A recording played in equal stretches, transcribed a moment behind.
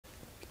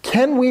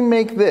can we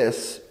make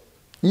this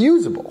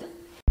usable?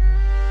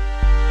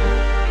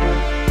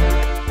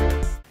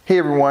 Hey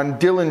everyone,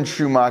 Dylan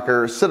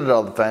Schumacher,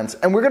 Citadel Defense,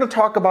 and we're going to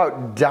talk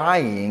about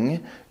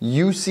dyeing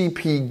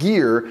UCP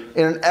gear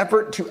in an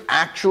effort to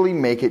actually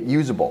make it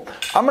usable.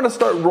 I'm going to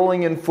start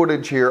rolling in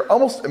footage here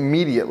almost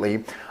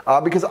immediately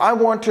because I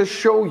want to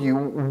show you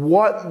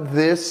what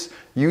this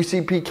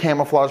UCP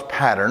camouflage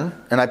pattern,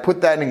 and I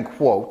put that in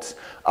quotes,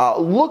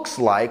 looks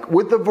like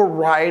with a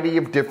variety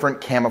of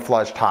different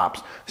camouflage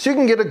tops, so you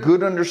can get a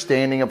good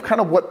understanding of kind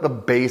of what the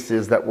base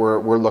is that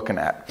we're looking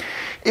at.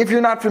 If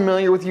you're not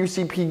familiar with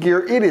UCP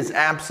gear, it is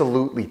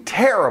absolutely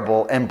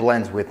terrible and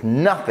blends with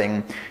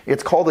nothing.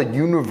 It's called a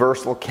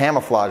universal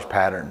camouflage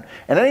pattern.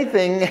 And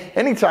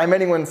anytime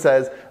anyone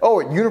says, oh,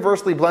 it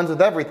universally blends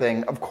with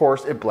everything, of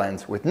course it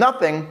blends with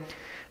nothing.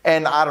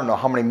 And I don't know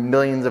how many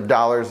millions of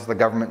dollars the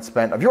government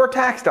spent of your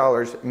tax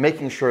dollars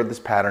making sure this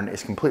pattern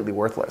is completely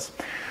worthless.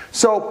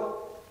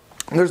 So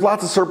there's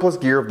lots of surplus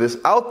gear of this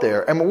out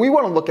there, and what we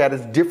want to look at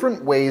is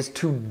different ways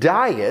to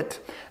dye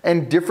it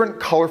and different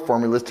color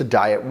formulas to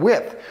dye it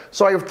with.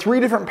 So I have three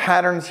different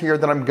patterns here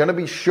that I'm going to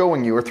be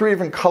showing you, or three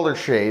different color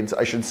shades,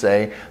 I should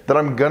say, that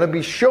I'm going to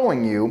be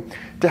showing you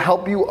to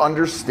help you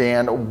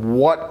understand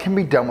what can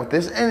be done with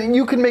this, and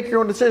you can make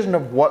your own decision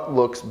of what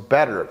looks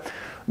better.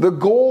 The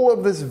goal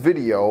of this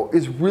video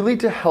is really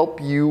to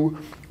help you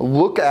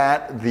look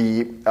at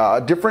the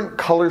different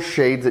color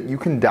shades that you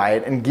can dye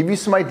it and give you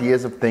some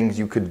ideas of things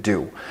you could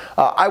do.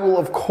 I will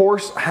of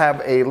course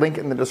have a link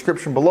in the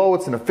description below.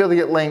 It's an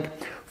affiliate link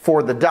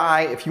for the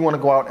dye if you want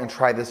to go out and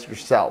try this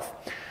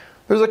yourself.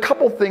 There's a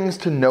couple things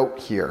to note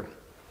here.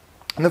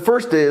 And the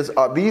first is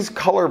these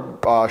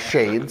color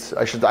shades,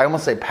 I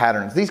almost say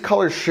patterns, these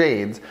color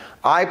shades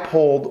I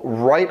pulled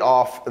right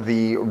off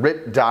the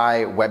RIT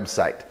Dye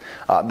website.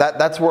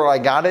 That's where I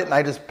got it, and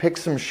I just picked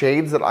some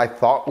shades that I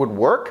thought would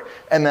work,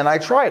 and then I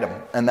tried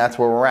them, and that's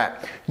where we're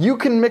at. You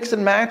can mix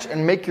and match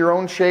and make your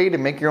own shade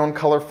and make your own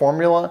color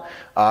formula.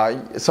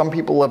 Some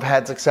people have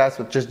had success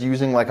with just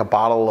using like a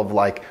bottle of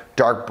like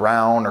dark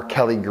brown or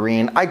Kelly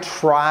green. I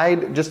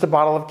tried just a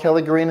bottle of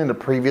Kelly green in a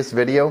previous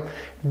video.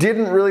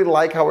 Didn't really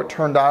like how it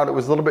turned out. It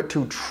was a little bit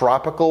too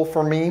tropical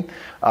for me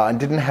and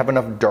didn't have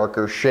enough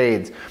darker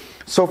shades.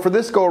 So for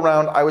this go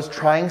around, I was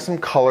trying some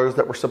colors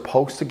that were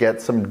supposed to get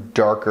some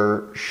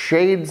darker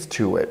shades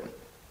to it.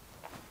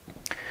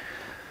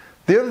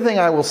 The other thing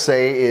I will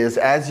say is,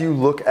 as you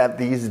look at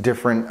these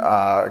different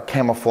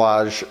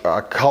camouflage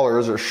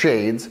colors or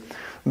shades,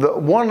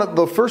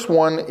 the first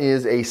one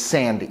is a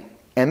sandy.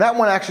 And that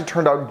one actually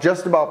turned out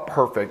just about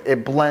perfect.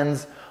 It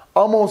blends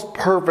almost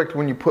perfect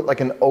when you put like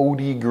an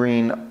OD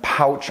green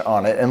pouch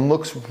on it and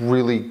looks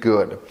really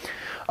good.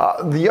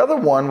 The other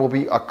one will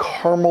be a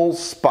caramel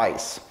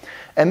spice.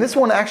 And this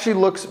one actually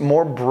looks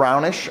more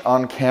brownish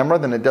on camera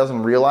than it does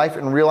in real life.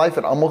 In real life,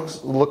 it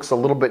almost looks a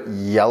little bit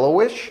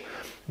yellowish,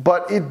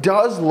 but it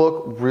does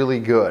look really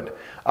good.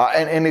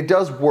 And it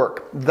does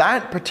work.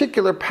 That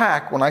particular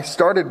pack, when I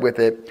started with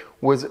it,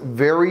 was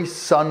very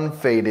sun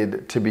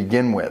faded to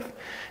begin with.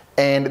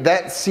 And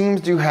that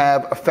seems to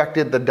have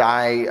affected the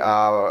dye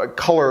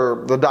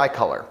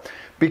color,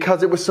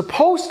 because it was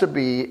supposed to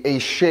be a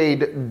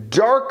shade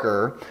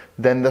darker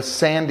than the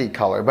sandy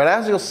color. But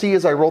as you'll see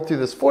as I roll through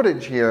this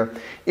footage here,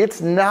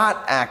 it's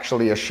not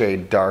actually a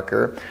shade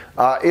darker.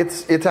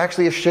 It's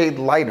actually a shade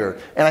lighter.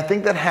 And I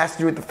think that has to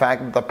do with the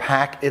fact that the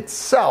pack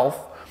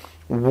itself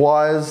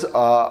was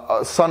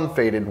sun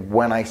faded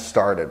when I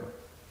started.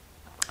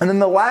 And then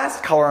the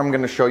last color I'm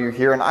going to show you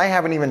here, and I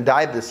haven't even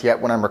dyed this yet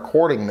when I'm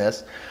recording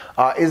this,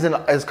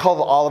 is called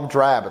the olive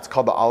drab. It's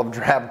called the olive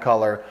drab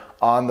color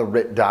on the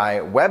RIT Dye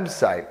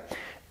website.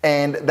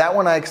 And that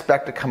one I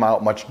expect to come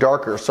out much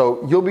darker.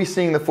 So you'll be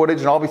seeing the footage,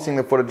 and I'll be seeing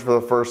the footage for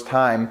the first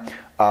time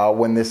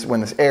when this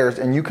airs,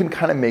 and you can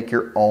kind of make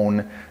your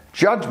own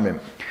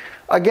judgment.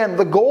 Again,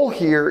 the goal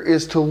here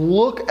is to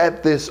look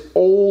at this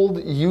old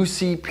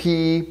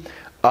UCP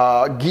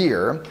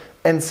gear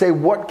and say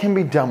what can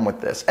be done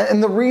with this.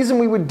 And the reason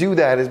we would do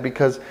that is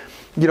because,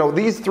 you know,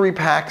 these three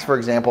packs, for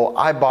example,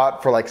 I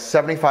bought for like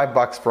 75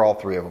 bucks for all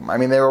three of them. I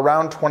mean, they were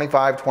around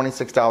 $25,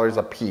 $26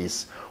 a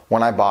piece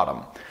when I bought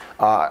them.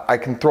 I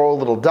can throw a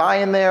little dye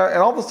in there, and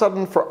all of a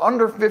sudden for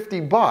under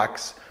 50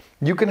 bucks,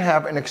 you can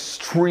have an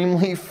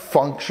extremely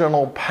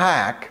functional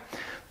pack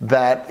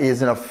that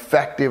is an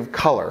effective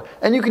color.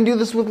 And you can do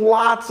this with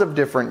lots of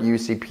different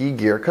UCP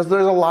gear because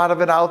there's a lot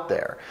of it out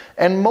there.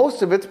 And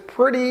most of it's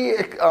pretty,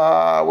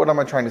 what am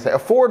I trying to say,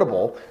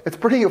 affordable. It's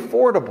pretty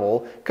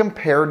affordable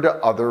compared to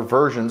other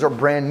versions or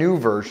brand new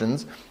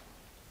versions.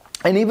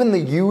 And even the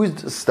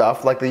used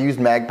stuff, like the used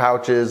mag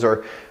pouches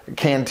or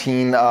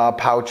canteen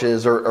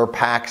pouches or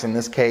packs in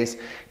this case,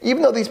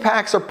 even though these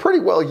packs are pretty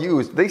well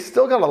used, they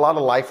still got a lot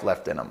of life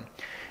left in them.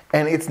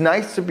 And it's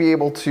nice to be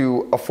able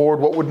to afford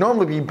what would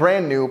normally be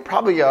brand new,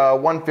 probably a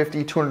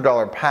 $150,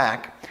 $200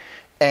 pack,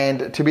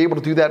 and to be able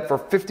to do that for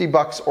 50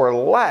 bucks or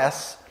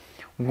less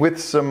with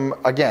some,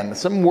 again,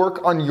 some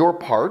work on your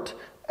part.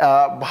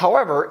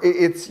 However,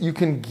 you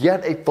can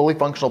get a fully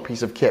functional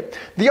piece of kit.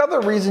 The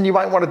other reason you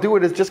might want to do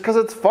it is just because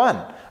it's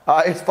fun.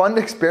 It's fun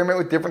to experiment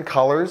with different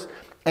colors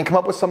and come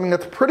up with something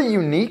that's pretty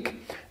unique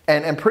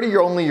and pretty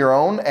only your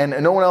own, and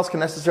no one else can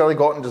necessarily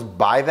go out and just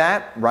buy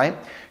that, right?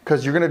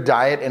 Because you're gonna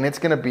dye it and it's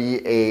gonna be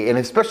and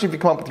especially if you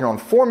come up with your own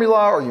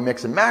formula or you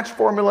mix and match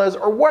formulas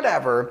or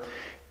whatever,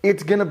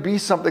 it's gonna be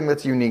something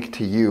that's unique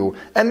to you.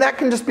 And that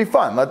can just be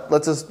fun.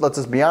 Let's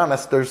just be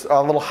honest, there's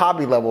a little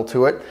hobby level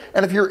to it.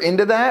 And if you're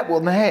into that, well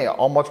then hey,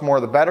 all much more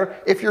the better.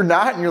 If you're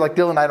not and you're like,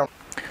 Dylan, I don't.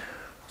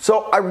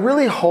 So I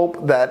really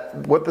hope that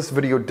what this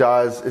video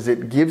does is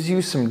it gives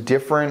you some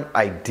different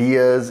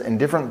ideas and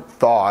different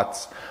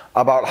thoughts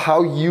about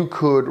how you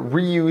could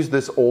reuse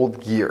this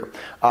old gear.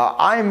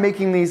 I am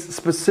making these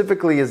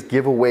specifically as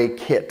giveaway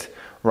kit,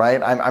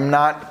 right? I'm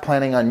not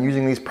planning on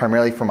using these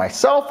primarily for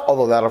myself,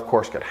 although that of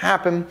course could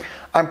happen.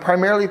 I'm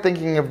primarily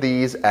thinking of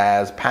these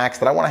as packs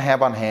that I want to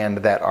have on hand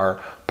that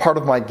are part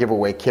of my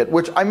giveaway kit,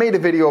 which I made a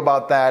video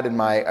about that in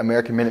my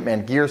American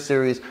Minuteman Gear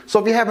series. So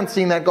if you haven't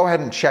seen that, go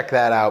ahead and check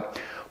that out.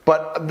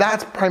 But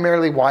that's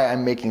primarily why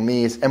I'm making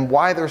these and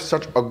why they're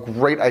such a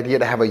great idea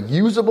to have a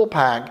usable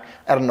pack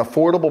at an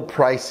affordable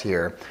price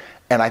here.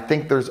 And I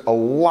think there's a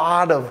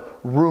lot of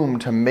room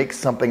to make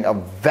something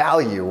of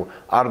value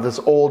out of this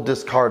old,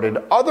 discarded,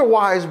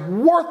 otherwise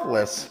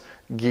worthless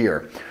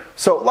gear.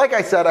 So like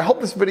I said, I hope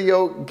this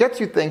video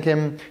gets you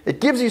thinking, it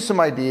gives you some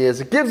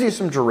ideas, it gives you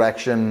some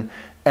direction,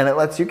 and it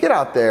lets you get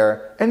out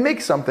there and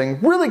make something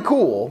really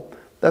cool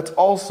that's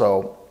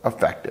also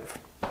effective.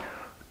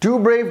 Do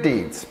brave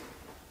deeds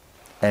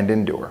and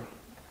endure.